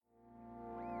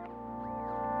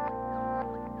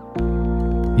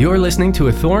You're listening to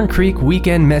a Thorn Creek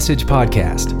Weekend Message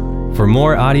podcast. For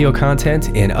more audio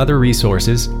content and other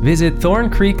resources, visit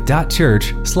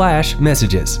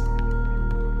thorncreek.church/messages.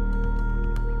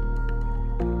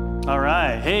 All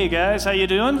right. Hey, guys. How you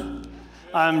doing?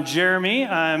 I'm Jeremy.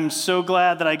 I'm so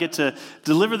glad that I get to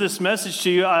deliver this message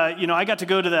to you. I got to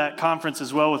go to that conference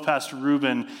as well with Pastor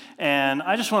Ruben, and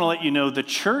I just want to let you know the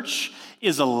church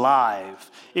is alive.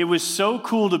 It was so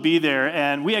cool to be there,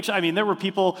 and there were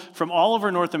people from all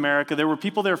over North America. There were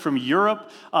people there from Europe,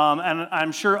 and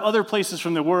I'm sure other places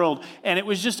from the world, and it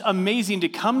was just amazing to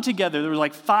come together. There were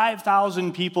like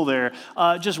 5,000 people there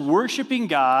just worshiping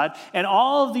God, and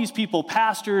all of these people,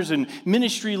 pastors and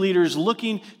ministry leaders,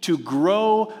 looking to grow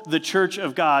the church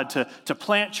of God, to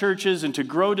plant churches and to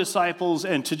grow disciples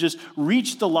and to just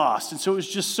reach the lost. And so it was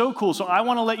just so cool. So I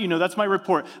want to let you know, that's my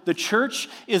report. The church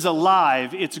is alive.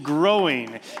 It's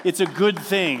growing. It's a good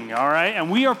thing, all right?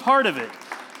 And we are part of it.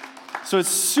 So it's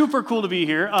super cool to be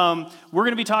here. We're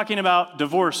going to be talking about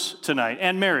divorce tonight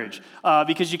and marriage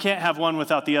because you can't have one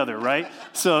without the other, right?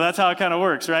 So that's how it kind of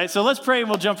works, right? So let's pray and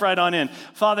we'll jump right on in.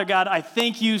 Father God, I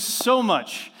thank you so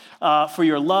much for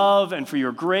your love and for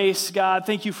your grace, God.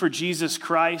 Thank you for Jesus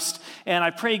Christ. And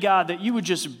I pray, God, that you would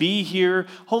just be here.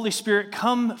 Holy Spirit,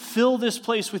 come fill this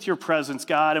place with your presence,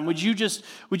 God. And would you just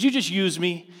use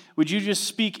me? Would you just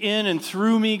speak in and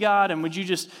through me, God? And would you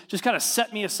just kind of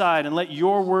set me aside and let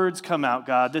your words come out,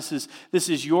 God? This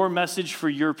is your message for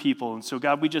your people. And so,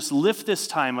 God, we just lift this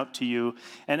time up to you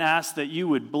and ask that you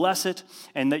would bless it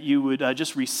and that you would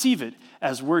just receive it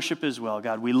as worship as well,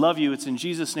 God. We love you. It's in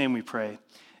Jesus' name we pray.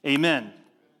 Amen.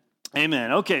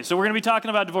 Amen. Okay, so we're going to be talking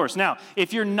about divorce. Now,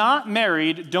 if you're not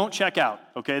married, don't check out,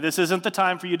 okay? This isn't the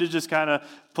time for you to just kind of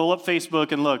pull up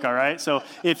Facebook and look, all right? So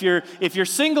if you're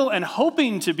single and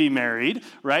hoping to be married,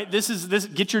 right,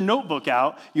 get your notebook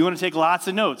out. You want to take lots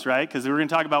of notes, right? Because we're going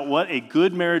to talk about what a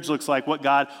good marriage looks like, what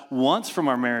God wants from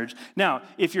our marriage. Now,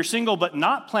 if you're single but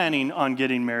not planning on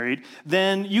getting married,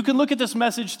 then you can look at this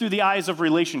message through the eyes of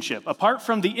relationship. Apart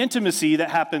from the intimacy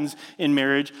that happens in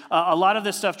marriage, a lot of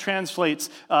this stuff translates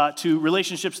to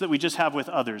relationships that we just have with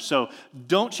others. So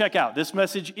don't check out. This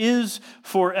message is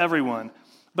for everyone.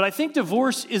 But I think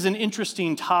divorce is an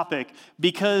interesting topic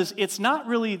because it's not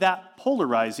really that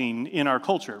polarizing in our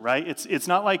culture, right? It's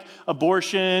not like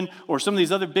abortion or some of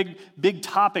these other big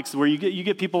topics where you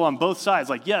get people on both sides,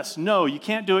 like, yes, no, you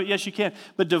can't do it, yes, you can.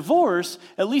 But divorce,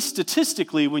 at least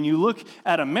statistically, when you look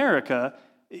at America,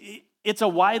 it's a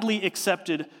widely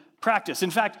accepted practice. In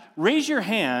fact, raise your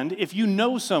hand if you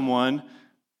know someone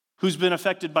who's been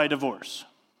affected by divorce.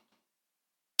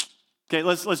 Okay,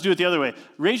 let's do it the other way.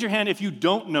 Raise your hand if you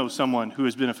don't know someone who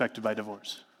has been affected by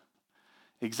divorce.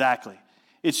 Exactly.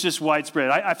 It's just widespread.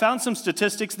 I found some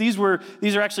statistics. These are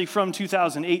actually from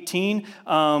 2018.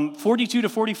 42 to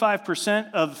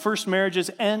 45% of first marriages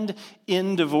end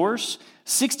in divorce.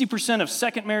 60% of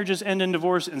second marriages end in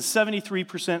divorce, and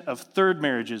 73% of third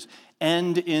marriages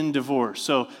end in divorce.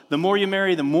 So the more you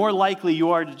marry, the more likely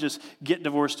you are to just get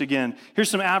divorced again. Here's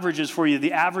some averages for you.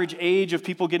 The average age of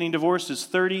people getting divorced is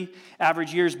 30.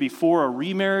 Average years before a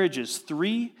remarriage is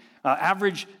 3.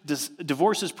 Average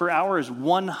divorces per hour is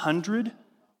 100.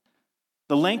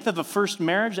 The length of a first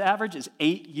marriage average is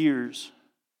 8 years.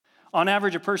 On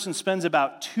average, a person spends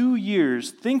about 2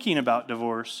 years thinking about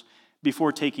divorce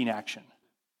before taking action.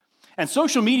 And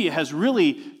social media has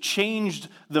really changed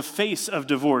the face of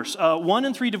divorce. 1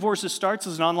 in 3 divorces starts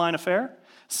as an online affair.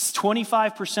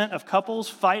 25% of couples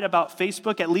fight about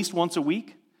Facebook at least once a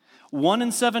week. 1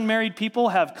 in 7 married people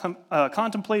have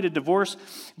contemplated divorce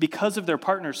because of their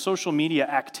partner's social media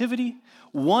activity.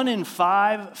 1 in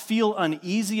 5 feel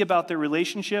uneasy about their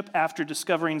relationship after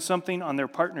discovering something on their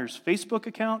partner's Facebook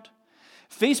account.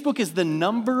 Facebook is the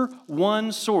number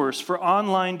 1 source for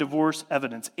online divorce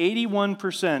evidence.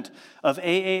 81% of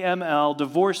AAML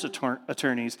divorce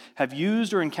attorneys have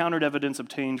used or encountered evidence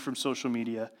obtained from social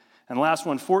media. And last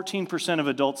one, 14% of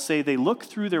adults say they look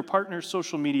through their partner's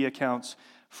social media accounts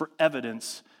for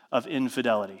evidence of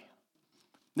infidelity.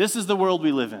 This is the world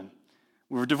we live in,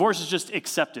 where divorce is just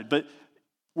accepted. But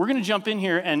we're going to jump in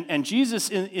here, and Jesus,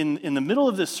 in the middle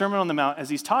of this Sermon on the Mount, as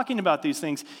he's talking about these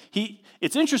things,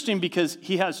 it's interesting because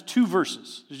he has 2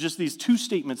 verses. There's just these 2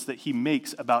 statements that he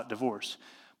makes about divorce.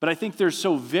 But I think they're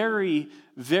so very,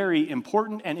 very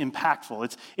important and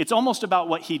impactful. It's almost about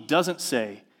what he doesn't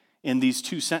say in these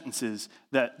 2 sentences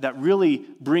that really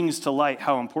brings to light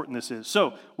how important this is.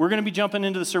 So we're going to be jumping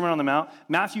into the Sermon on the Mount.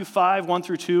 Matthew 5, 1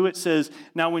 through 2, it says,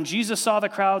 "Now when Jesus saw the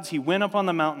crowds, he went up on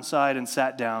the mountainside and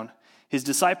sat down. His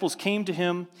disciples came to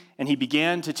him, and he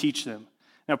began to teach them.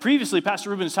 Now, previously, Pastor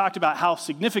Ruben has talked about how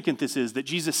significant this is, that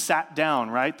Jesus sat down,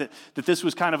 right? That this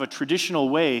was kind of a traditional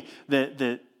way that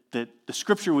the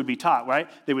scripture would be taught, right?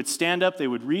 They would stand up, they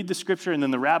would read the scripture, and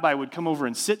then the rabbi would come over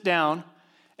and sit down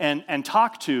and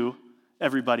talk to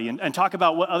everybody and talk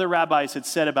about what other rabbis had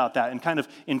said about that and kind of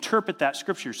interpret that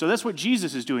scripture. So that's what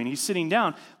Jesus is doing. He's sitting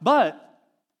down, but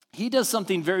he does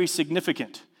something very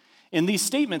significant. In these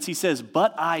statements, he says,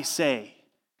 "But I say."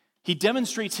 He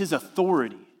demonstrates his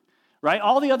authority, right?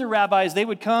 All the other rabbis, they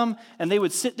would come and they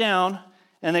would sit down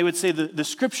and they would say, the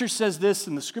scripture says this,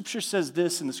 and the scripture says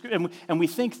this, and we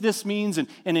think this means, and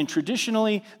in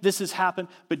traditionally, this has happened.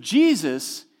 But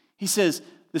Jesus, he says,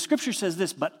 the scripture says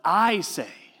this, but I say.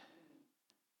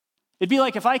 It'd be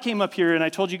like if I came up here and I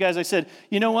told you guys, I said,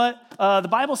 you know what? The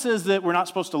Bible says that we're not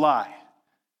supposed to lie.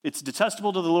 It's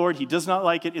detestable to the Lord. He does not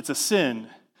like it. It's a sin.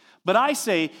 But I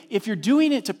say, if you're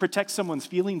doing it to protect someone's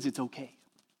feelings, it's okay.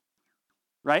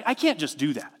 Right? I can't just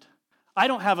do that. I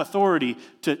don't have authority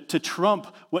to trump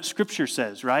what Scripture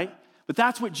says, right? But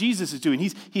that's what Jesus is doing.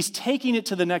 He's taking it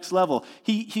to the next level.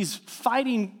 He's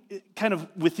fighting kind of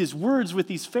with his words with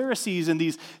these Pharisees and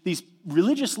these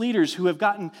religious leaders who have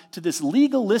gotten to this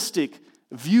legalistic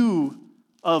view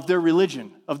of their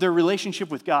religion, of their relationship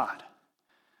with God.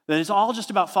 That it's all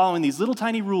just about following these little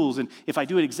tiny rules, and if I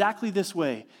do it exactly this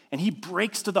way, and he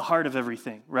breaks to the heart of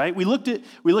everything, right? We looked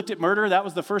at murder. That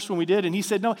was the first one we did, and he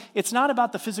said, no, it's not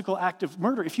about the physical act of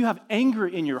murder. If you have anger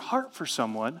in your heart for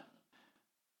someone,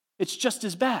 it's just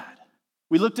as bad.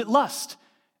 We looked at lust,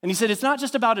 and he said it's not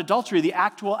just about adultery, the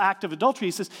actual act of adultery.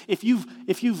 He says if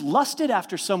you've lusted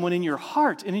after someone in your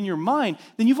heart and in your mind,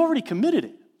 then you've already committed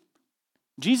it.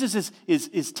 Jesus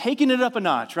is taking it up a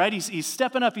notch, right? He's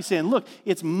stepping up. He's saying, look,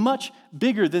 it's much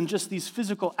bigger than just these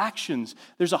physical actions.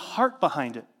 There's a heart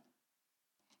behind it.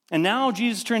 And now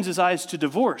Jesus turns his eyes to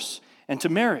divorce and to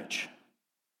marriage.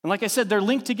 And like I said, they're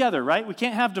linked together, right? We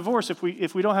can't have divorce if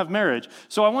we don't have marriage.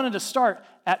 So I wanted to start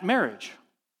at marriage.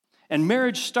 And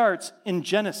marriage starts in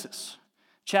Genesis.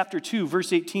 Chapter 2,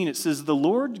 verse 18, it says, "The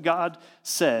Lord God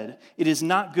said, it is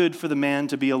not good for the man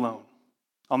to be alone.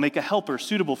 I'll make a helper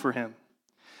suitable for him.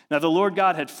 Now the Lord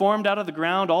God had formed out of the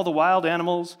ground all the wild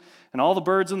animals and all the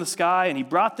birds in the sky, and he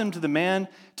brought them to the man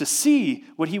to see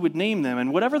what he would name them.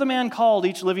 And whatever the man called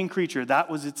each living creature, that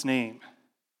was its name.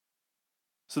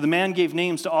 So the man gave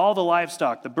names to all the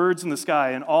livestock, the birds in the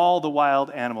sky, and all the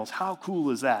wild animals." How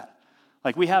cool is that?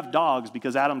 Like, we have dogs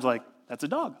because Adam's like, that's a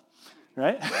dog,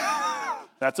 right?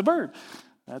 That's a bird.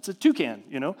 That's a toucan,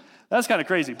 That's kind of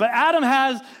crazy. But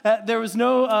there was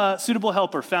no suitable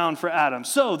helper found for Adam.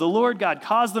 So the Lord God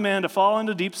caused the man to fall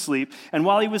into deep sleep, and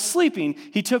while he was sleeping,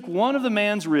 he took one of the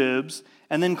man's ribs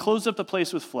and then closed up the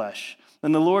place with flesh.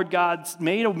 Then the Lord God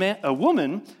made a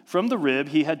woman from the rib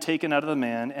he had taken out of the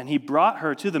man, and he brought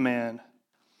her to the man.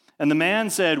 And the man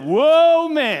said, "Whoa,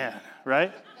 man,"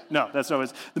 right? No, that's not what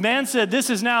it is. The man said, "This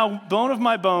is now bone of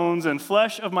my bones and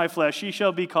flesh of my flesh. She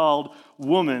shall be called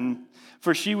woman,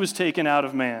 for she was taken out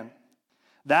of man.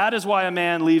 That is why a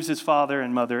man leaves his father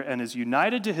and mother and is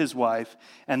united to his wife,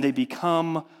 and they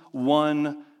become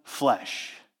one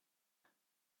flesh."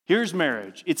 Here's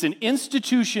marriage. It's an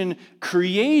institution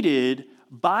created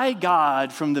by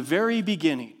God from the very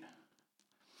beginning.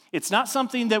 It's not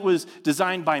something that was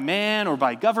designed by man or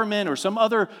by government or some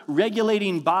other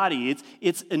regulating body.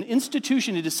 It's an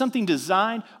institution. It is something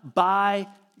designed by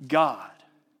God.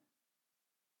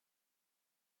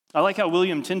 I like how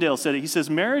William Tyndale said it. He says,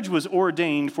 "Marriage was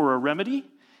ordained for a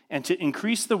remedy and to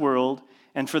increase the world,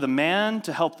 and for the man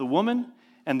to help the woman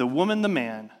and the woman the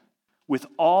man with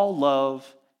all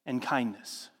love and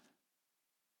kindness."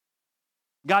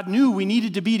 God knew we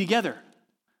needed to be together.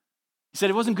 He said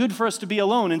it wasn't good for us to be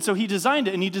alone, and so he designed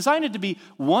it, and he designed it to be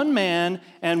one man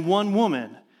and one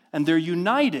woman, and they're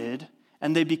united,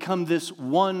 and they become this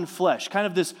one flesh, kind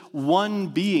of this one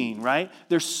being, right?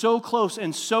 They're so close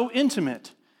and so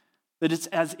intimate that it's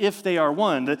as if they are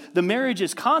one. The marriage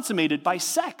is consummated by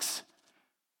sex,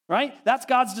 right? That's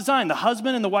God's design. The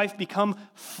husband and the wife become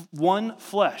one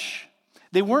flesh.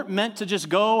 They weren't meant to just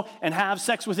go and have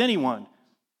sex with anyone,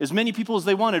 as many people as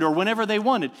they wanted or whenever they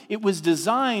wanted. It was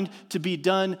designed to be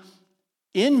done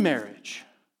in marriage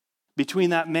between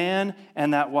that man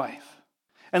and that wife.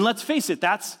 And let's face it,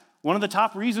 that's one of the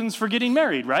top reasons for getting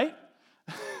married, right?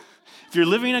 If you're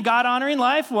living a God-honoring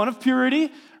life, one of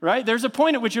purity, right? There's a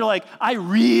point at which you're like, I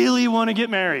really want to get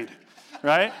married,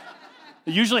 right?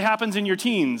 It usually happens in your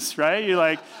teens, right? You're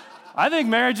like, I think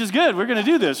marriage is good. We're going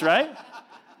to do this, right?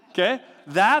 Okay?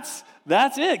 That's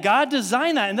That's it. God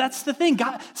designed that. And that's the thing.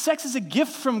 Sex is a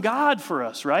gift from God for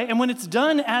us, right? And when it's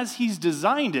done as he's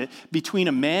designed it, between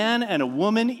a man and a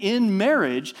woman in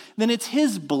marriage, then it's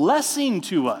his blessing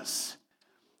to us.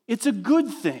 It's a good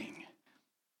thing.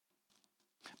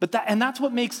 That's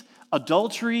what makes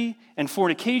adultery and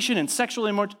fornication and sexual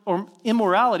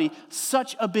immorality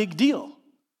such a big deal.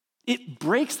 It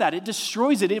breaks that. It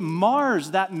destroys it. It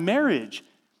mars that marriage.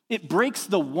 It breaks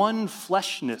the one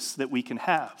fleshness that we can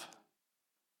have.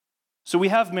 So we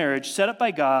have marriage set up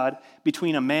by God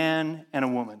between a man and a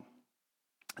woman.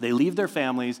 They leave their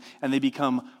families and they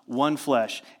become one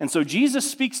flesh. And so Jesus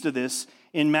speaks to this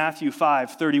in Matthew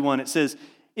 5:31. It says,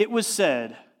 "It was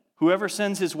said, whoever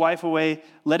sends his wife away,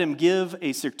 let him give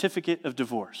a certificate of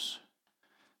divorce."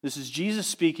 This is Jesus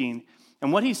speaking.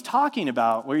 And what he's talking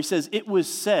about, where he says, "it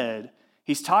was said,"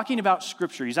 he's talking about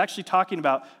Scripture. He's actually talking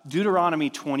about Deuteronomy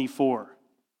 24.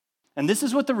 And this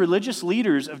is what the religious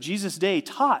leaders of Jesus' day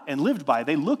taught and lived by.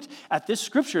 They looked at this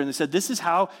Scripture and they said, this is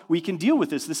how we can deal with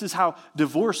this. This is how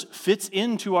divorce fits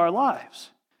into our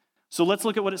lives. So let's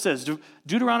look at what it says.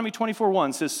 Deuteronomy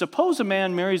 24:1 says, "Suppose a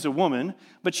man marries a woman,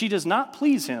 but she does not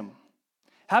please him.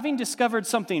 Having discovered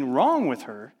something wrong with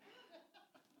her,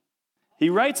 he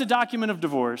writes a document of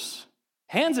divorce,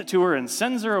 hands it to her, and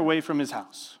sends her away from his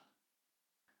house."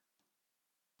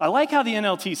 I like how the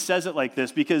NLT says it like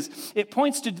this because it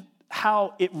points to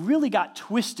how it really got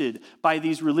twisted by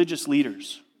these religious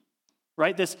leaders,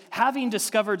 right? This having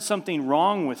discovered something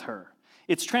wrong with her.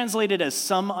 It's translated as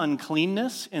some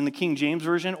uncleanness in the King James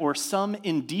Version or some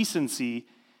indecency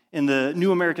in the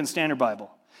New American Standard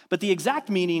Bible. But the exact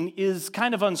meaning is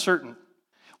kind of uncertain.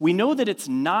 We know that it's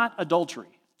not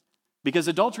adultery because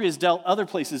adultery is dealt other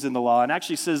places in the law and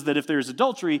actually says that if there's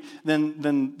adultery,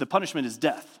 then the punishment is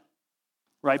death,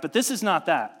 right? But this is not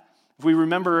that. If we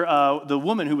remember the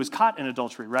woman who was caught in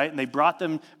adultery, right? And they brought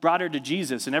her to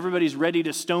Jesus and everybody's ready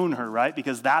to stone her, right?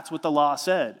 Because that's what the law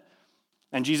said.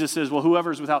 And Jesus says, well,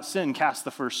 whoever's without sin cast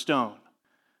the first stone.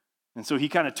 And so he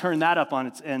kind of turned that up on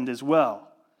its end as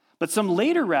well. But some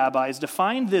later rabbis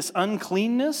defined this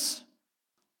uncleanness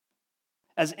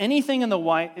as anything in the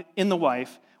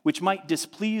wife which might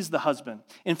displease the husband.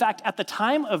 In fact, at the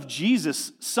time of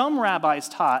Jesus, some rabbis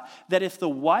taught that if the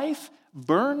wife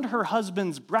burned her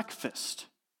husband's breakfast,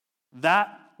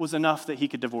 that was enough that he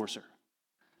could divorce her.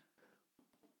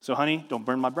 So, honey, don't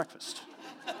burn my breakfast.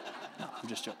 No, I'm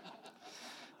just joking.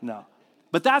 No.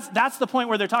 But that's the point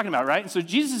where they're talking about, right? And so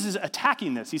Jesus is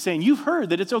attacking this. He's saying, you've heard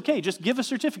that it's okay. Just give a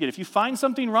certificate. If you find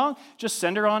something wrong, just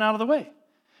send her on out of the way.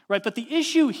 Right? But the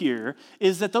issue here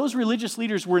is that those religious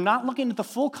leaders were not looking at the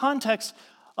full context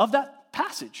of that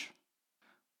passage.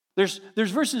 There's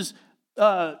verses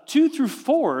 2 through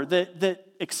 4 that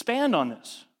expand on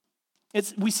this.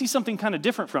 We see something kind of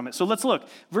different from it. So let's look.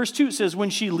 Verse 2 says, when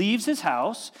she leaves his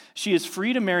house, she is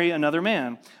free to marry another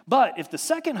man. But if the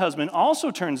second husband also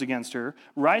turns against her,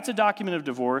 writes a document of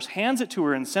divorce, hands it to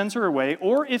her, and sends her away,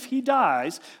 or if he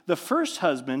dies, the first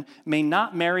husband may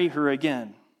not marry her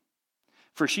again,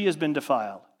 for she has been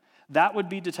defiled. That would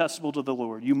be detestable to the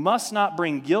Lord. You must not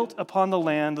bring guilt upon the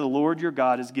land the Lord your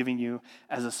God is giving you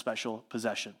as a special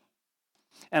possession.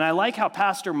 And I like how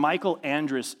Pastor Michael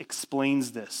Andrus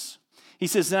explains this. He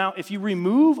says, now, if you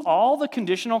remove all the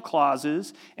conditional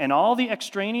clauses and all the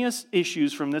extraneous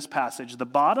issues from this passage, the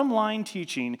bottom line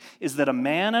teaching is that a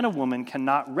man and a woman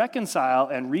cannot reconcile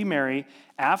and remarry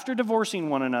after divorcing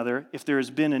one another if there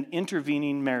has been an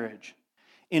intervening marriage.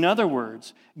 In other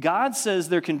words, God says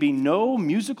there can be no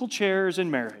musical chairs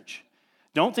in marriage.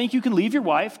 Don't think you can leave your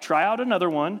wife, try out another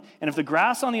one, and if the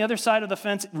grass on the other side of the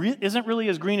fence isn't really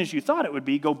as green as you thought it would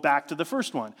be, go back to the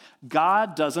first one.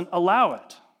 God doesn't allow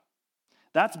it.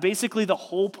 That's basically the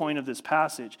whole point of this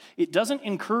passage. It doesn't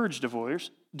encourage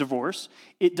divorce.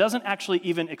 It doesn't actually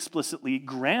even explicitly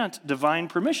grant divine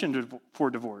permission for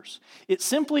divorce. It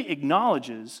simply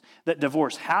acknowledges that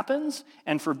divorce happens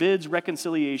and forbids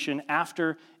reconciliation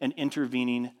after an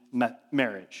intervening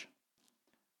marriage.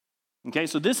 Okay,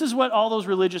 so this is what all those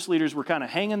religious leaders were kind of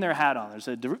hanging their hat on. They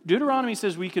said, Deuteronomy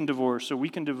says we can divorce, so we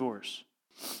can divorce.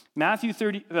 Matthew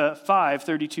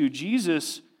 5:32,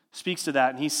 Jesus speaks to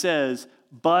that, and he says,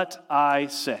 but I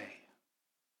say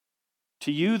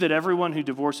to you that everyone who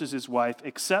divorces his wife,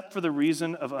 except for the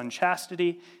reason of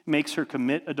unchastity, makes her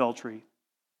commit adultery.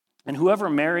 And whoever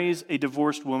marries a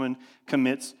divorced woman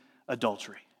commits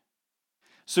adultery.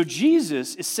 So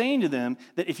Jesus is saying to them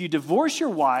that if you divorce your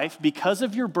wife because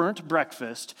of your burnt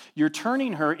breakfast, you're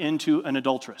turning her into an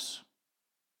adulteress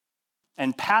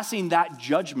and passing that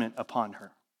judgment upon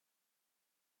her.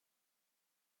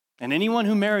 And anyone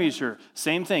who marries her,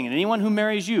 same thing. And anyone who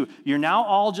marries you, you're now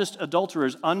all just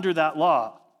adulterers under that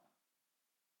law.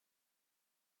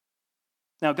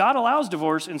 Now, God allows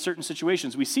divorce in certain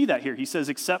situations. We see that here. He says,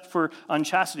 except for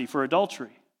unchastity, for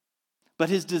adultery. But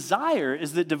his desire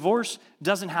is that divorce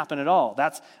doesn't happen at all.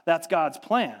 That's God's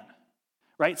plan,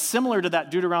 right? Similar to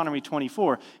that Deuteronomy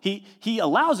 24. He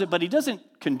allows it, but he doesn't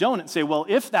condone it and say, well,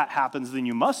 if that happens, then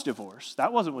you must divorce.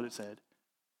 That wasn't what it said.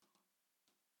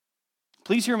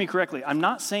 Please hear me correctly. I'm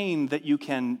not saying that you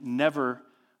can never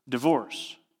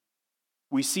divorce.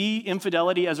 We see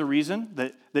infidelity as a reason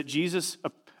that Jesus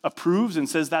approves and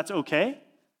says that's okay.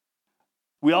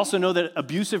 We also know that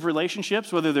abusive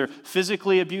relationships, whether they're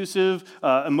physically abusive,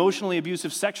 emotionally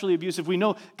abusive, sexually abusive, we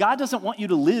know God doesn't want you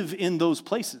to live in those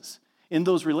places, in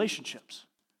those relationships.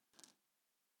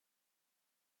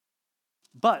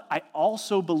 But I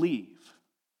also believe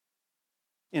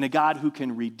in a God who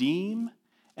can redeem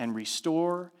and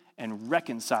restore and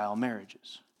reconcile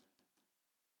marriages.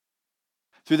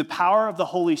 Through the power of the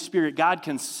Holy Spirit, God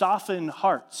can soften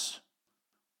hearts.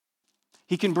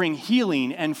 He can bring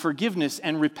healing and forgiveness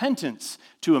and repentance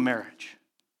to a marriage.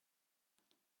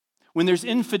 When there's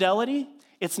infidelity,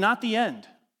 it's not the end.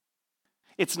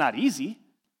 It's not easy.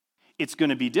 It's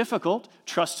going to be difficult.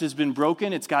 Trust has been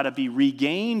broken. It's got to be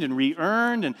regained and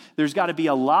re-earned, and there's got to be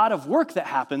a lot of work that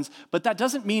happens, but that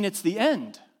doesn't mean it's the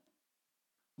end.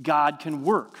 God can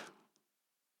work.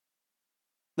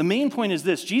 The main point is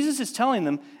this: Jesus is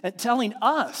telling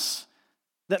us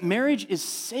that marriage is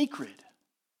sacred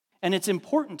and it's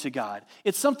important to God.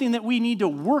 It's something that we need to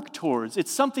work towards.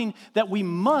 It's something that we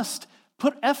must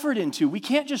put effort into. We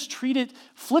can't just treat it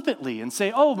flippantly and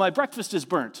say, oh, my breakfast is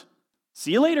burnt.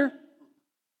 See you later.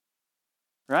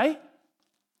 Right?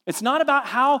 It's not about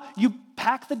how you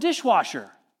pack the dishwasher.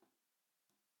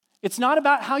 It's not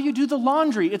about how you do the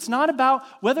laundry. It's not about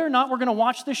whether or not we're going to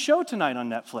watch this show tonight on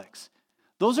Netflix.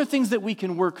 Those are things that we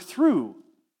can work through.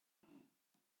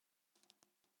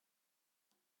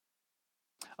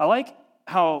 I like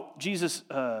how Jesus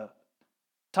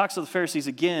talks to the Pharisees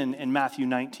again in Matthew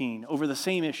 19 over the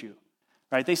same issue.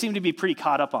 Right? They seem to be pretty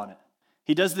caught up on it.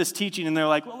 He does this teaching and they're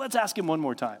like, well, let's ask him one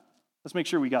more time. Let's make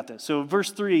sure we got this. So verse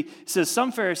 3 says,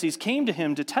 some Pharisees came to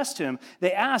him to test him.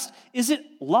 They asked, is it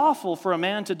lawful for a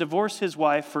man to divorce his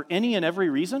wife for any and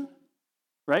every reason?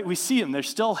 Right? We see them. They're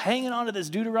still hanging on to this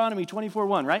Deuteronomy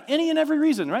 24:1, right? Any and every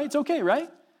reason, right? It's okay, right?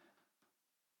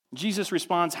 Jesus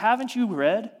responds, haven't you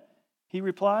read, he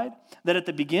replied, that at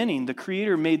the beginning the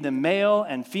Creator made them male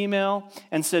and female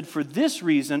and said, for this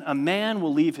reason a man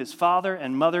will leave his father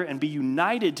and mother and be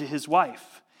united to his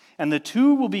wife, and the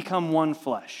two will become one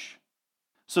flesh.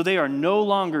 So they are no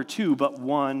longer two, but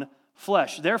one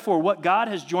flesh. Therefore, what God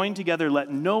has joined together,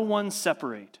 let no one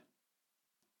separate.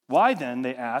 Why then,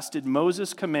 they asked, did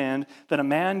Moses command that a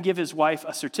man give his wife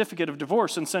a certificate of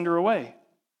divorce and send her away?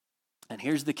 And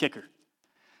here's the kicker.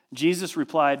 Jesus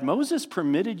replied, Moses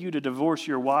permitted you to divorce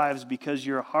your wives because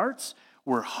your hearts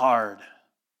were hard.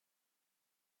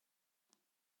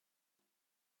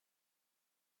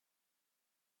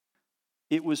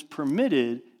 It was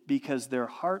permitted because their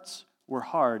hearts were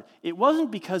hard. It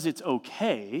wasn't because it's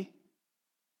okay.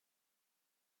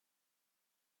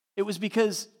 It was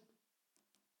because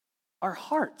our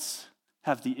hearts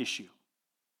have the issue.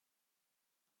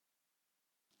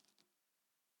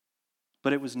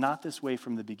 But it was not this way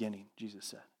from the beginning, Jesus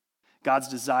said. God's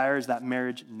desire is that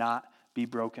marriage not be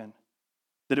broken,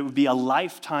 that it would be a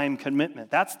lifetime commitment.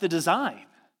 That's the design.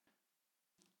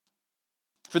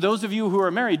 For those of you who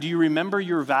are married, do you remember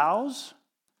your vows?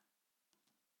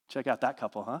 Check out that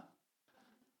couple, huh?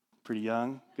 Pretty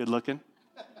young, good looking.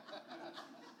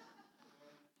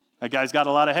 That guy's got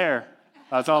a lot of hair.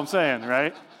 That's all I'm saying,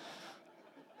 right?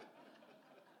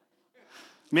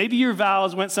 Maybe your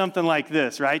vows went something like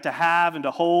this, right? To have and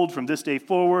to hold from this day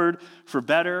forward, for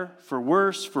better, for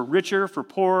worse, for richer, for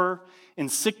poorer, in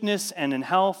sickness and in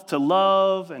health, to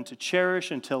love and to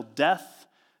cherish until death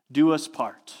do us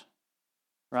part,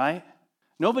 right?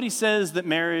 Nobody says that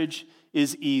marriage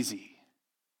is easy,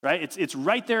 right? It's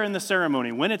right there in the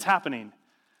ceremony when it's happening.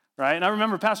 Right? And I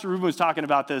remember Pastor Ruben was talking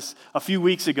about this a few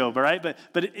weeks ago, right? But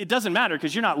it doesn't matter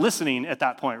because you're not listening at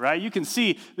that point, right? You can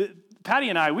see, Patty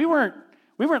and I, we weren't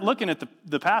looking at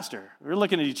the pastor. We were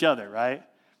looking at each other, right?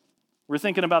 We're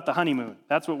thinking about the honeymoon.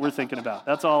 That's what we're thinking about.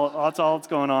 That's all that's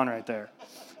going on right there,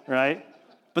 right?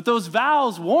 But those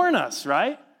vows warn us,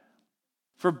 right?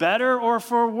 For better or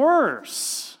for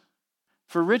worse,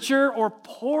 for richer or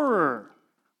poorer.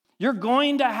 You're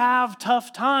going to have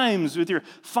tough times with your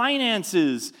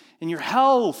finances and your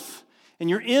health and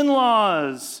your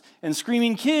in-laws and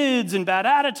screaming kids and bad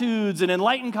attitudes and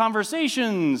enlightened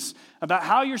conversations. about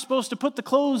how you're supposed to put the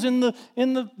clothes in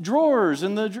the drawers,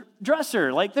 in the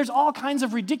dresser. Like, there's all kinds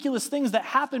of ridiculous things that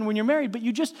happen when you're married, but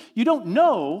you don't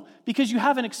know because you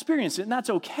haven't experienced it, and that's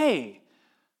okay.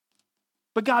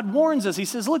 But God warns us. He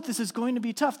says, look, this is going to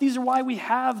be tough. These are why we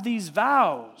have these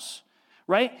vows,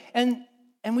 right? And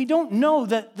we don't know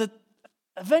that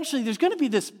eventually there's going to be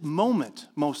this moment,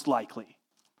 most likely,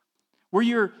 where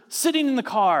you're sitting in the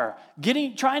car,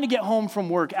 trying to get home from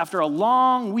work after a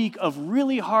long week of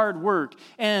really hard work,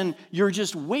 and you're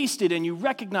just wasted, and you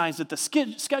recognize that the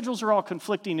schedules are all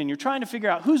conflicting, and you're trying to figure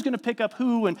out who's going to pick up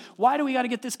who, and why do we got to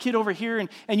get this kid over here,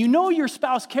 and you know your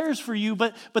spouse cares for you,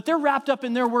 but they're wrapped up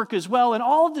in their work as well, and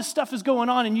all of this stuff is going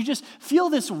on, and you just feel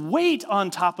this weight on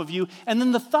top of you, and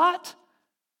then the thought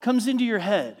comes into your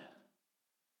head,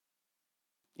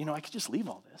 I could just leave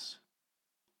all this.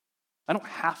 I don't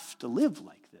have to live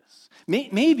like this.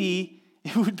 Maybe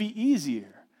it would be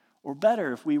easier or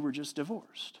better if we were just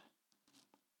divorced.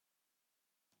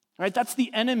 Right? That's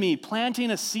the enemy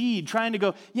planting a seed, trying to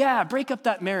go, break up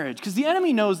that marriage. Because the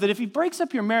enemy knows that if he breaks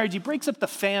up your marriage, he breaks up the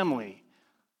family.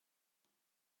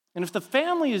 And if the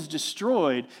family is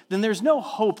destroyed, then there's no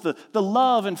hope. The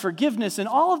love and forgiveness and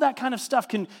all of that kind of stuff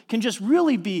can just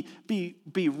really be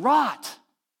rot,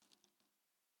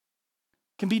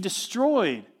 can be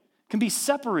destroyed, can be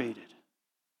separated.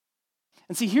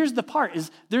 And see, here's the part, is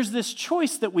there's this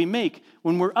choice that we make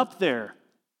when we're up there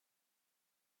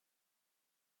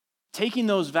taking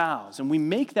those vows, and we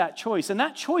make that choice, and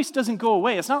that choice doesn't go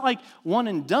away. It's not like one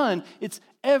and done. It's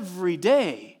every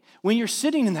day. When you're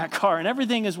sitting in that car and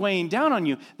everything is weighing down on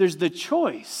you, there's the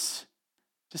choice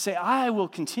to say, I will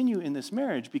continue in this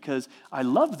marriage because I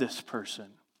love this person,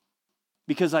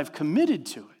 because I've committed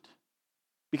to it,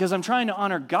 because I'm trying to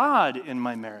honor God in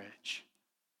my marriage,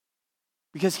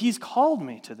 because He's called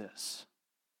me to this.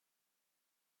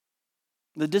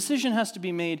 The decision has to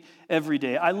be made every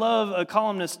day. I love a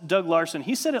columnist, Doug Larson.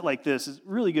 He said it like this. It's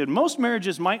really good. Most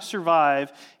marriages might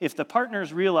survive if the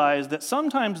partners realize that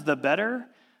sometimes the better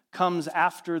comes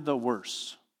after the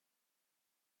worse.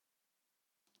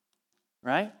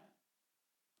 Right?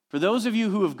 For those of you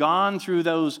who have gone through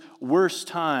those worst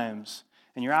times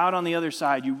and you're out on the other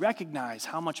side, you recognize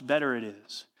how much better it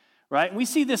is. Right? And we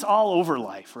see this all over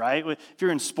life, right? If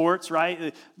you're in sports,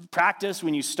 right? Practice,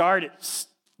 when you start, it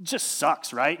just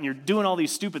sucks, right? And you're doing all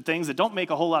these stupid things that don't make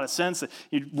a whole lot of sense.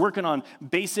 You're working on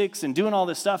basics and doing all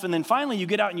this stuff. And then finally you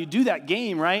get out and you do that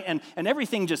game, right? And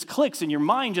everything just clicks and your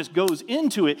mind just goes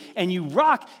into it and you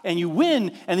rock and you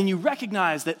win. And then you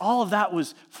recognize that all of that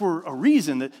was for a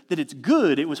reason, that it's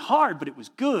good. It was hard, but it was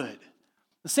good.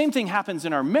 The same thing happens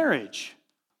in our marriage.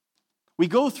 We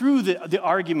go through the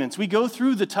arguments, we go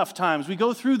through the tough times, we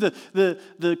go through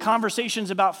the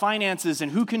conversations about finances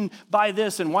and who can buy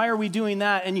this and why are we doing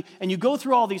that, and you go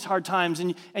through all these hard times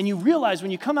and you realize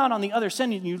when you come out on the other side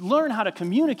and you learn how to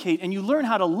communicate and you learn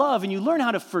how to love and you learn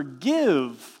how to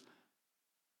forgive,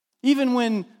 even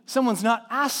when someone's not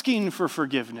asking for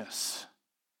forgiveness.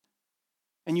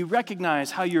 And you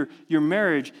recognize how your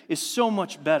marriage is so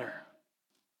much better.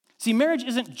 See, marriage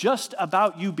isn't just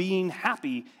about you being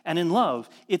happy and in love.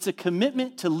 It's a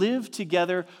commitment to live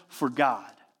together for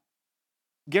God.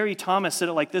 Gary Thomas said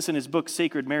it like this in his book,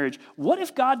 Sacred Marriage. What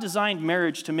if God designed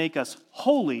marriage to make us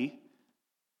holy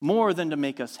more than to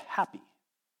make us happy?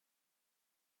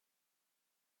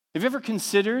 Have you ever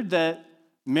considered that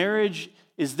marriage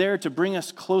is there to bring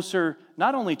us closer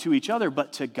not only to each other,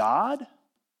 but to God?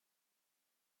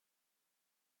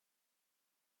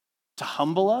 To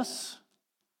humble us?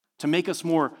 To make us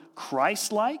more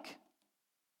Christ-like?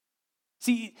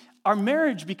 See, our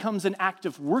marriage becomes an act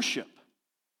of worship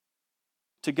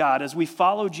to God as we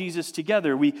follow Jesus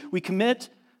together. We commit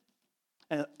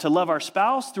to love our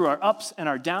spouse through our ups and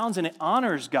our downs, and it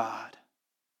honors God.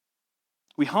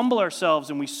 We humble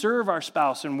ourselves and we serve our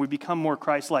spouse and we become more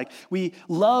Christ-like. We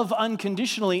love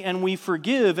unconditionally and we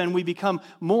forgive and we become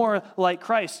more like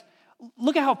Christ.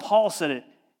 Look at how Paul said it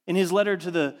in his letter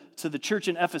to the church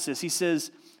in Ephesus. He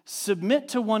says, submit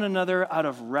to one another out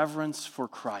of reverence for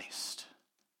Christ.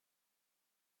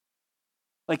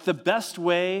 Like the best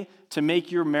way to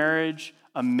make your marriage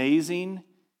amazing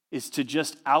is to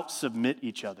just out-submit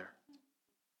each other.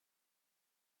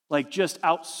 Like just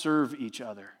out-serve each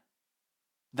other.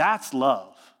 That's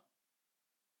love.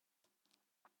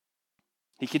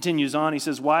 He continues on, he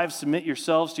says, wives, submit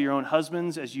yourselves to your own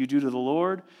husbands as you do to the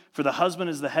Lord. For the husband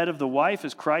is the head of the wife,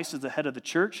 as Christ is the head of the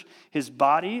church, his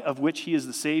body, of which he is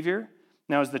the Savior.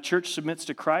 Now, as the church submits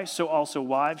to Christ, so also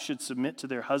wives should submit to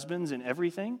their husbands in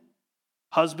everything.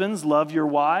 Husbands, love your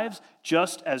wives,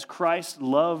 just as Christ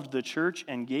loved the church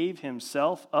and gave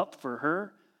himself up for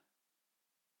her.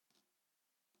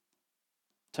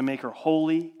 to make her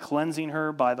holy, cleansing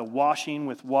her by the washing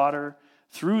with water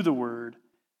through the word,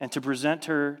 and to present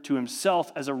her to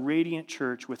himself as a radiant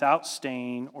church without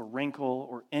stain or wrinkle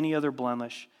or any other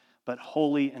blemish, but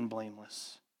holy and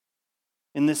blameless.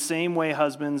 In this same way,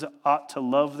 husbands ought to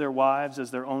love their wives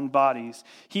as their own bodies.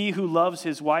 He who loves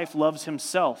his wife loves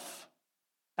himself.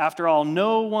 After all,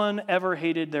 no one ever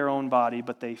hated their own body,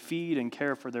 but they feed and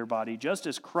care for their body, just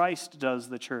as Christ does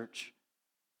the church.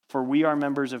 For we are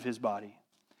members of his body.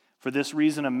 For this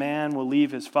reason, a man will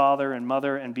leave his father and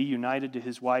mother and be united to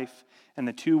his wife, and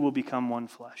the two will become one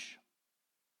flesh.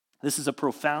 This is a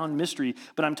profound mystery,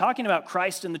 but I'm talking about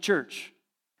Christ and the church.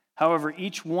 However,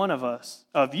 each one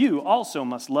of you also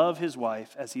must love his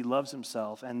wife as he loves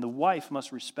himself, and the wife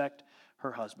must respect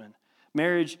her husband.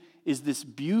 Marriage is this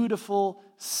beautiful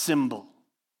symbol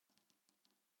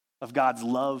of God's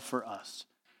love for us.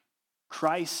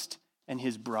 Christ and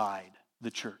his bride,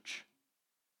 the church.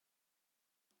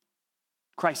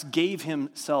 Christ gave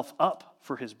himself up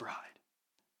for his bride.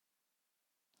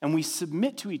 And we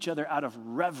submit to each other out of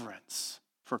reverence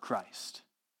for Christ.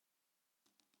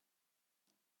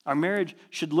 Our marriage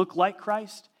should look like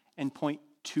Christ and point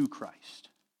to Christ.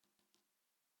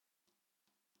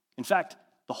 In fact,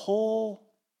 the whole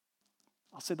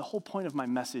point of my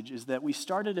message is that we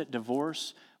started at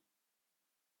divorce,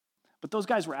 but those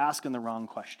guys were asking the wrong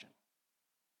question,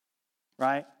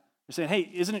 right? They're saying,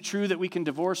 hey, isn't it true that we can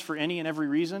divorce for any and every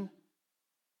reason?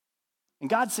 And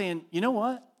God's saying, you know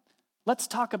what? Let's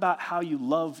talk about how you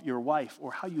love your wife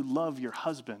or how you love your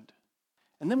husband.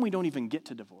 And then we don't even get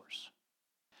to divorce.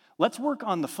 Let's work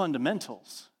on the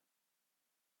fundamentals.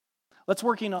 Let's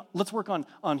work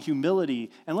on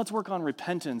humility, and let's work on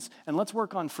repentance, and let's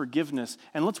work on forgiveness,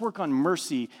 and let's work on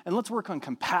mercy, and let's work on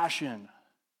compassion.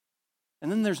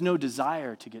 And then there's no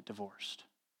desire to get divorced.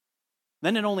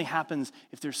 Then it only happens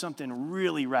if there's something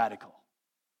really radical.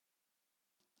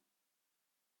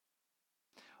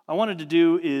 I wanted to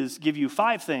do is give you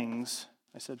 5 things,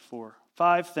 I said 4,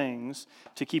 5 things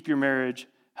to keep your marriage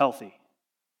healthy,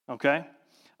 okay?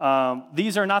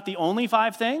 These are not the only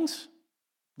 5 things.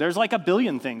 There's like a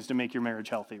billion things to make your marriage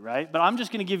healthy, right? But I'm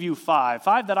just going to give you 5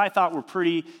 that I thought were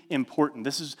pretty important.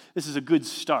 This is a good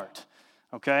start,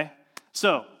 okay?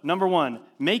 So, number 1,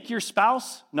 make your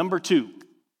spouse number 2.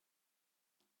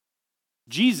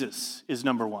 Jesus is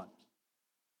number 1.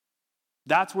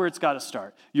 That's where it's got to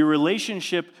start. Your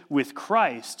relationship with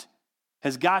Christ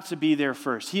has got to be there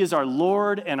first. He is our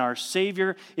Lord and our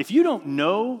Savior. If you don't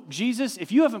know Jesus,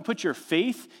 if you haven't put your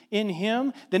faith in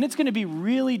him, then it's going to be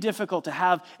really difficult to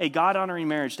have a God-honoring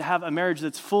marriage, to have a marriage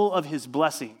that's full of his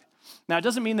blessing. Now, it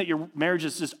doesn't mean that your marriage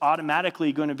is just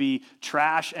automatically going to be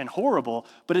trash and horrible,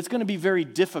 but it's going to be very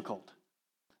difficult.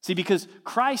 See, because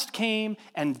Christ came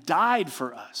and died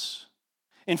for us.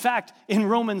 In fact, in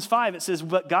Romans 5, it says,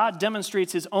 but God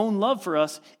demonstrates his own love for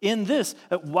us in this,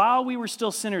 that while we were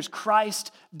still sinners,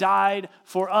 Christ died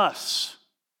for us.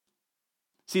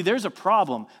 See, there's a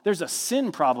problem. There's a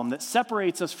sin problem that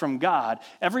separates us from God.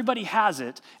 Everybody has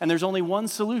it, and there's only one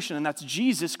solution, and that's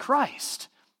Jesus Christ.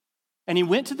 And he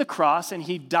went to the cross, and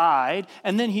he died,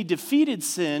 and then he defeated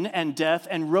sin and death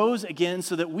and rose again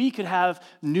so that we could have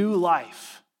new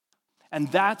life.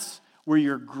 And that's where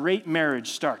your great marriage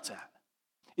starts at.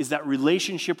 Is that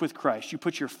relationship with Christ. You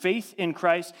put your faith in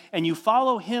Christ and you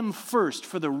follow him first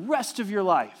for the rest of your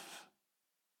life.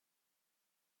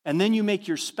 And then you make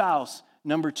your spouse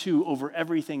number 2 over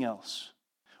everything else.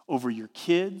 Over your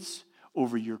kids,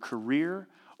 over your career,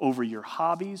 over your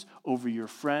hobbies, over your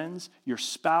friends. Your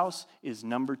spouse is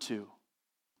number 2.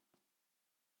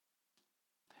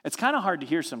 It's kind of hard to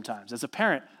hear sometimes. As a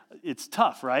parent, it's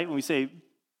tough, right? When we say,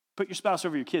 put your spouse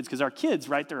over your kids, because our kids,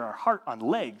 right, they're our heart on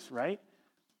legs, right?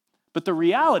 But the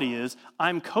reality is,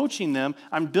 I'm coaching them,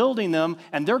 I'm building them,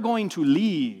 and they're going to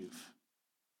leave,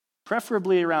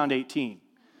 preferably around 18,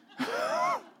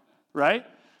 right?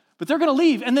 But they're going to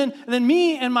leave, and then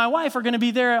me and my wife are going to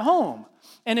be there at home.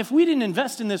 And if we didn't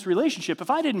invest in this relationship, if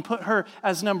I didn't put her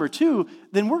as number 2,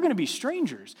 then we're going to be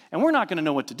strangers, and we're not going to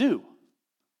know what to do.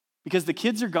 Because the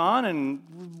kids are gone,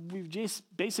 and we've just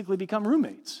basically become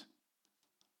roommates.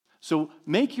 So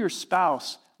make your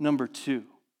spouse number 2.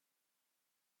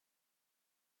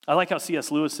 I like how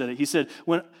C.S. Lewis said it. He said,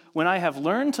 when I have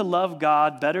learned to love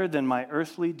God better than my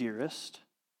earthly dearest,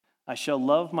 I shall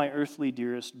love my earthly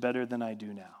dearest better than I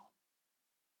do now.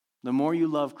 The more you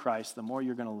love Christ, the more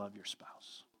you're going to love your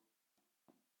spouse.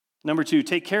 Number 2,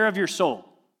 take care of your soul.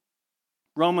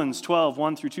 Romans 12,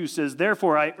 1-2 says,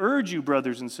 therefore I urge you,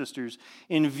 brothers and sisters,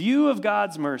 in view of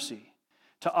God's mercy,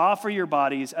 to offer your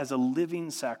bodies as a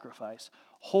living sacrifice,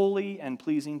 holy and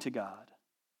pleasing to God.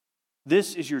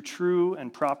 This is your true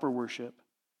and proper worship.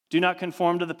 Do not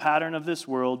conform to the pattern of this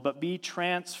world, but be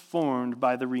transformed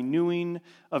by the renewing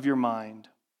of your mind.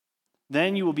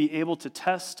 Then you will be able to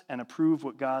test and approve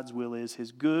what God's will is,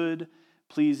 his good,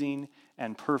 pleasing,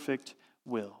 and perfect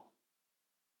will.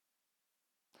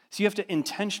 So you have to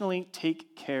intentionally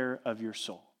take care of your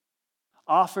soul.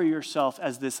 Offer yourself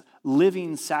as this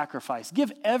living sacrifice.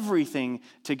 Give everything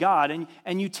to God,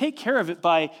 and you take care of it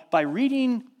by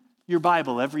reading your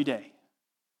Bible every day,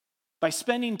 by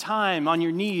spending time on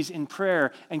your knees in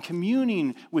prayer and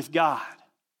communing with God,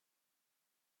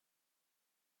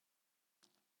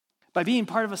 by being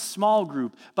part of a small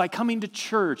group, by coming to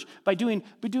church, by doing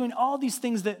all these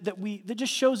things that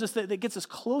just shows us that gets us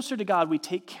closer to God. We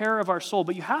take care of our soul,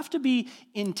 but you have to be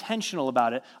intentional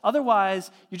about it. Otherwise,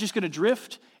 you're just going to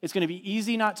drift. It's going to be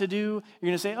easy not to do. You're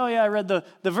going to say, oh yeah, I read the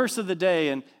verse of the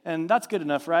day, and that's good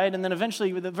enough, right? And then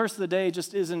eventually the verse of the day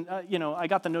just isn't, I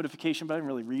got the notification, but I didn't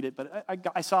really read it, but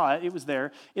I saw it. It was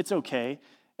there. It's okay.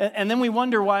 And then we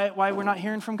wonder why we're not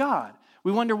hearing from God.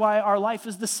 We wonder why our life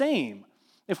is the same.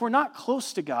 If we're not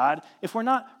close to God, if we're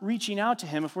not reaching out to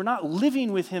him, if we're not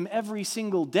living with him every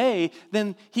single day,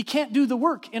 then he can't do the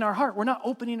work in our heart. We're not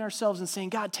opening ourselves and saying,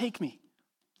 God, take me,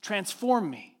 transform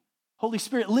me. Holy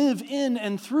Spirit, live in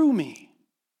and through me.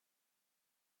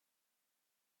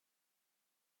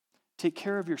 Take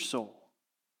care of your soul.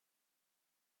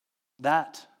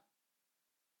 That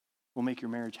will make your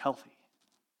marriage healthy.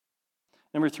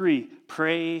 Number 3,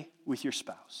 pray with your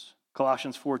spouse.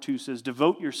 Colossians 4:2 says,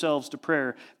 devote yourselves to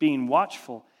prayer, being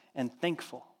watchful and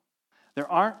thankful. There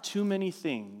aren't too many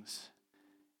things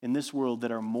in this world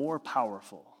that are more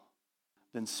powerful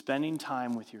than spending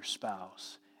time with your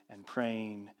spouse and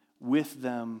praying with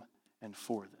them and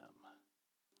for them.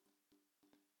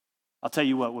 I'll tell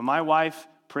you what, when my wife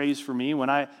prays for me, when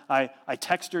I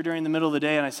text her during the middle of the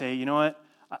day and I say, you know what,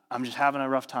 I'm just having a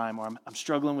rough time, or I'm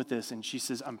struggling with this, and she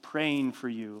says, I'm praying for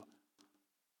you,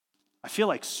 I feel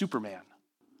like Superman,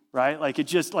 right? Like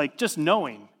just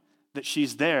knowing that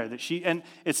she's there, she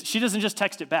doesn't just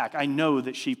text it back. I know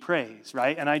that she prays,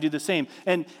 right? And I do the same.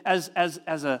 And as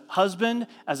a husband,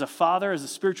 as a father, as a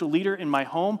spiritual leader in my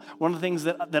home, one of the things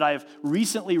that I've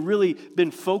recently really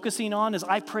been focusing on is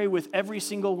I pray with every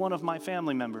single one of my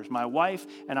family members, my wife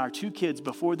and our 2 kids,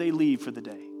 before they leave for the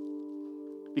day.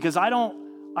 Because I don't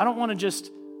want to just,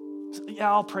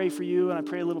 I'll pray for you and I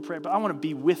pray a little prayer, but I want to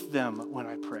be with them when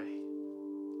I pray.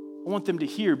 I want them to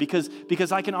hear because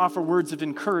I can offer words of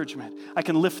encouragement. I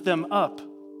can lift them up.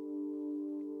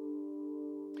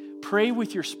 Pray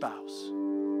with your spouse.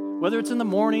 Whether it's in the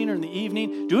morning or in the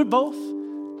evening, do it both.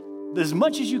 As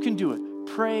much as you can do it,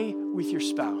 pray with your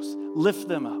spouse. Lift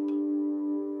them up.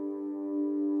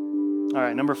 All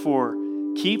right, number 4,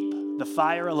 keep the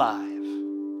fire alive.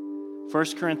 1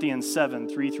 Corinthians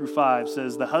 7:3-5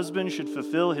 says, the husband should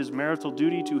fulfill his marital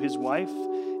duty to his wife,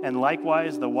 and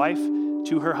likewise the wife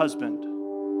to her husband.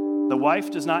 The wife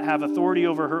does not have authority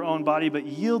over her own body, but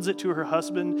yields it to her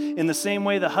husband. In the same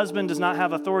way, the husband does not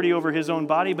have authority over his own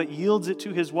body, but yields it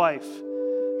to his wife.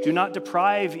 Do not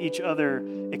deprive each other,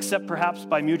 except perhaps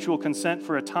by mutual consent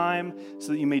for a time,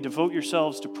 so that you may devote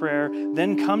yourselves to prayer.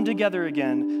 Then come together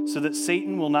again, so that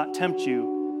Satan will not tempt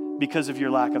you because of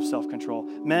your lack of self-control.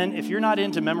 Men, if you're not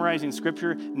into memorizing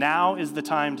scripture, now is the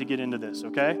time to get into this,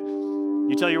 okay?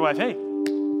 You tell your wife, hey,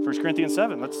 1 Corinthians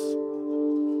 7,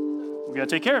 we got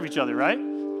to take care of each other, right?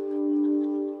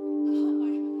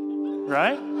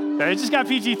 Right? Okay, it just got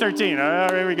PG-13. All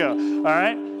right, here we go. All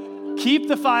right? Keep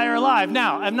the fire alive.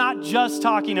 Now, I'm not just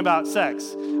talking about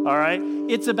sex, all right?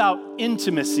 It's about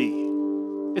intimacy.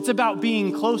 It's about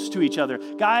being close to each other.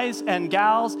 Guys and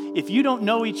gals, if you don't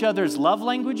know each other's love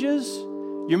languages,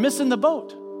 you're missing the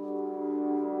boat.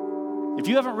 If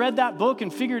you haven't read that book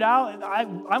and figured out, I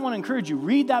want to encourage you,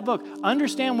 read that book.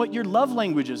 Understand what your love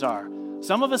languages are.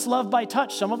 Some of us love by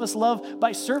touch. Some of us love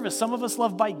by service. Some of us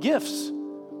love by gifts.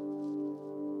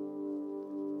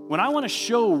 When I want to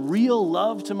show real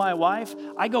love to my wife,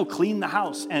 I go clean the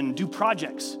house and do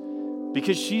projects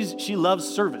because she loves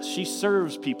service. She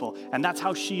serves people, and that's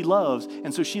how she loves.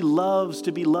 And so she loves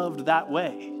to be loved that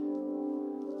way.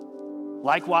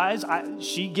 Likewise,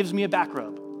 she gives me a back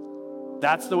rub.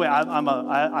 That's the way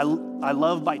I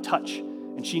love by touch,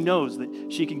 and she knows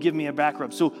that she can give me a back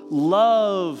rub. So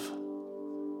love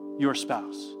your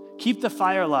spouse. Keep the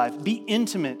fire alive. Be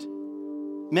intimate.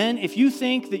 Men, if you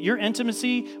think that your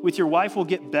intimacy with your wife will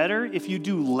get better if you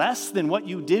do less than what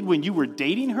you did when you were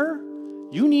dating her,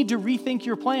 you need to rethink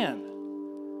your plan.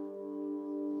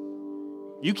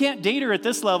 You can't date her at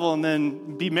this level and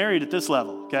then be married at this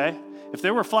level, okay? If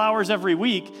there were flowers every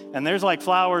week and there's like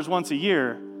flowers once a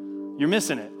year, you're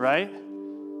missing it, right?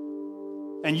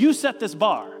 And you set this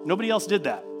bar. Nobody else did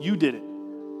that. You did it.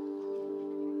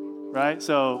 Right?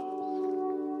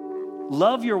 So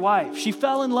love your wife. She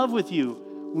fell in love with you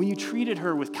when you treated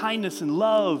her with kindness and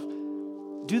love.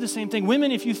 Do the same thing.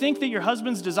 Women, if you think that your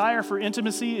husband's desire for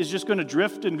intimacy is just going to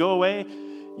drift and go away,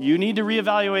 you need to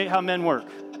reevaluate how men work,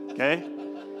 okay?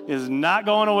 It is not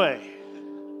going away.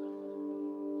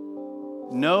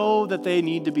 Know that they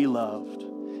need to be loved.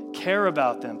 Care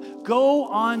about them. Go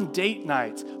on date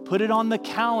nights. Put it on the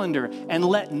calendar and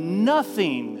let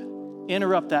nothing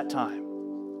interrupt that time.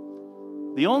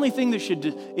 The only thing that should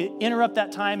interrupt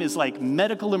that time is like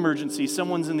medical emergency.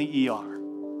 Someone's in the ER.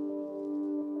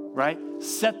 Right?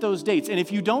 Set those dates. And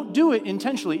if you don't do it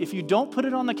intentionally, if you don't put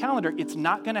it on the calendar, it's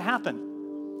not going to happen.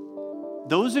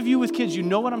 Those of you with kids, you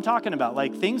know what I'm talking about.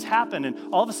 Like things happen and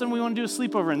all of a sudden we want to do a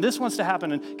sleepover and this wants to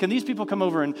happen and can these people come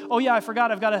over and, oh yeah, I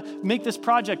forgot I've got to make this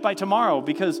project by tomorrow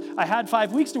because I had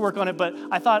 5 weeks to work on it, but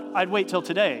I thought I'd wait till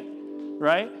today,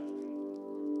 right?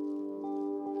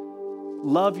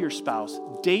 Love your spouse,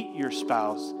 date your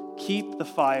spouse, keep the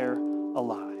fire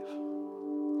alive.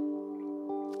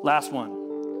 Last one.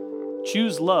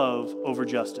 Choose love over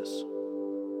justice.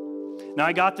 Now,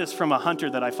 I got this from a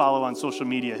hunter that I follow on social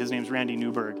media. His name's Randy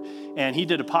Newberg, and he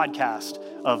did a podcast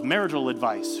of marital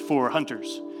advice for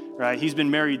hunters, right? He's been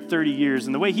married 30 years,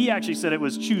 and the way he actually said it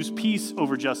was choose peace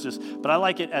over justice, but I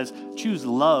like it as choose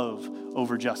love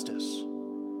over justice,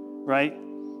 right?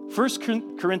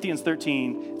 1 Corinthians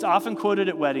 13, it's often quoted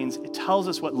at weddings. It tells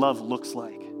us what love looks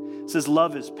like. It says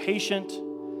love is patient,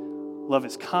 love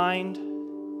is kind,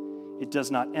 it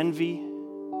does not envy.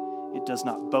 It does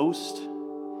not boast.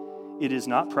 It is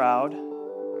not proud.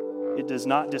 It does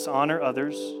not dishonor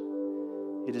others.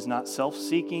 It is not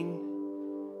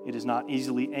self-seeking. It is not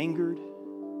easily angered.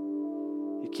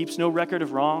 It keeps no record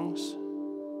of wrongs.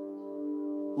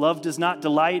 Love does not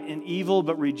delight in evil,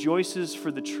 but rejoices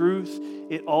for the truth.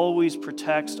 It always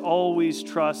protects, always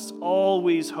trusts,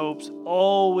 always hopes,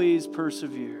 always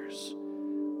perseveres.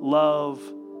 Love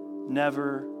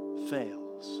never fails.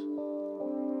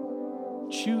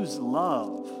 Choose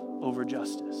love over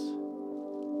justice.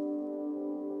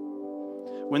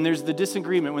 When there's the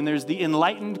disagreement, when there's the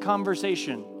enlightened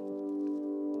conversation,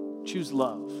 choose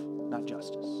love, not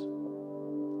justice.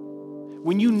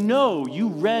 When you know you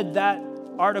read that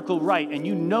article right and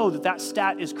you know that that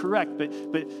stat is correct,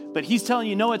 but he's telling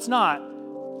you, no, it's not,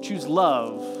 choose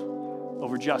love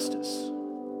over justice.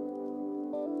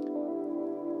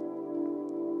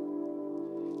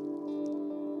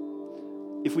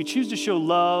 If we choose to show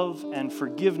love and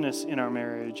forgiveness in our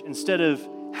marriage, instead of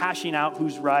hashing out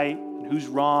who's right and who's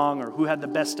wrong or who had the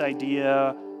best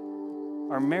idea,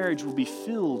 our marriage will be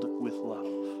filled with love.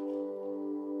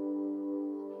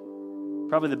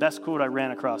 Probably the best quote I ran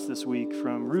across this week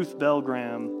from Ruth Bell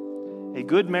Graham: a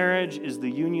good marriage is the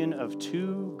union of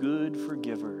two good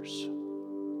forgivers.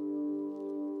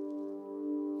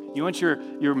 You want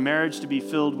your marriage to be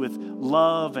filled with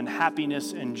love and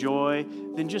happiness and joy?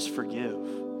 Then just forgive.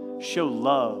 Show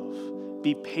love.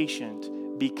 Be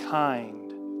patient. Be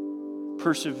kind.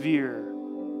 Persevere.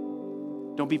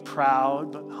 Don't be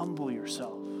proud, but humble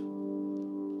yourself.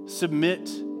 Submit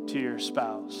to your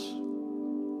spouse.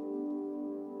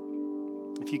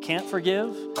 If you can't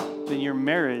forgive, then your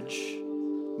marriage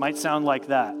might sound like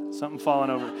that. Something falling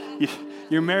over.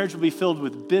 Your marriage will be filled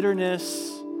with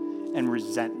bitterness and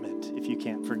resentment if you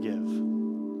can't forgive. And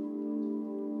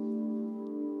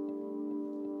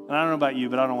I don't know about you,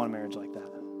 but I don't want a marriage like that.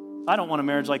 I don't want a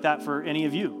marriage like that for any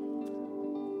of you.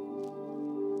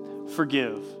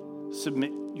 Forgive.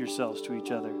 Submit yourselves to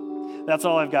each other. That's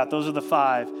all I've got. Those are the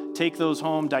 5. Take those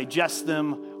home, digest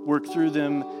them, work through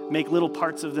them, make little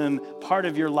parts of them part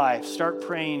of your life. Start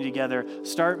praying together.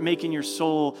 Start making your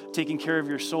soul, taking care of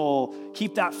your soul.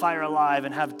 Keep that fire alive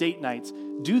and have date nights.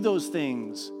 Do those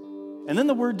things. And then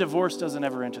the word divorce doesn't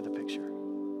ever enter the picture.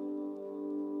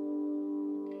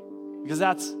 Because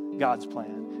that's God's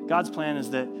plan. God's plan is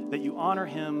that you honor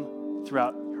him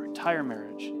throughout your entire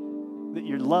marriage. That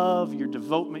your love, your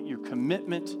devotement, your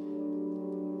commitment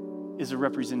is a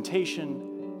representation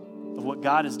of what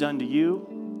God has done to you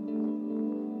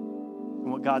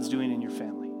and what God's doing in your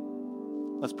family.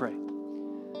 Let's pray.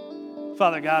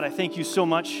 Father God, I thank you so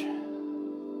much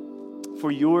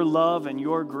for your love and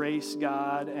your grace,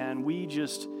 God, and we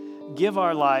just give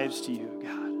our lives to you,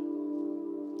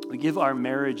 God. We give our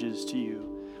marriages to you.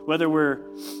 Whether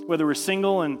we're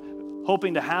single and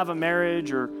hoping to have a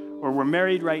marriage, or we're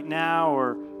married right now,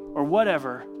 or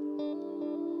whatever,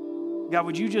 God,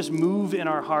 would you just move in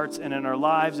our hearts and in our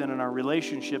lives and in our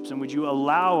relationships, and would you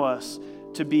allow us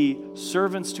to be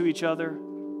servants to each other?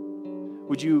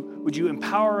 Would you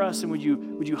empower us, and would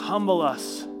you humble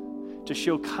us to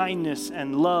show kindness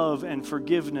and love and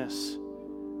forgiveness?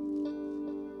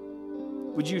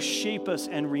 Would you shape us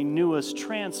and renew us,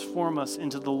 transform us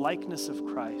into the likeness of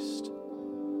Christ,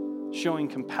 showing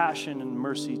compassion and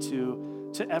mercy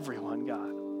to everyone,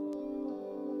 God?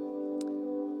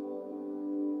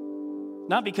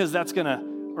 Not because that's going to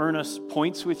earn us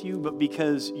points with you, but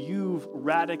because you've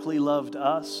radically loved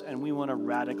us and we want to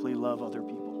radically love other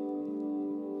people.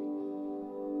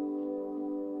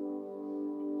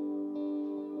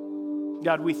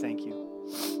 God, we thank you.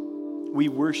 We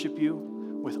worship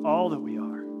you with all that we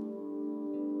are.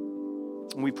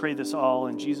 And we pray this all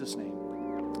in Jesus' name.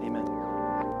 Amen.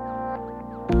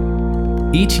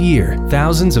 Each year,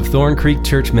 thousands of Thorn Creek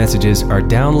Church messages are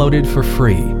downloaded for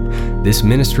free. This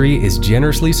ministry is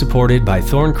generously supported by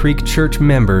Thorn Creek Church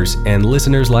members and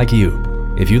listeners like you.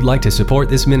 If you'd like to support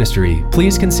this ministry,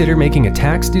 please consider making a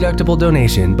tax-deductible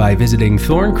donation by visiting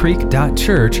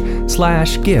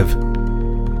thorncreek.church/give.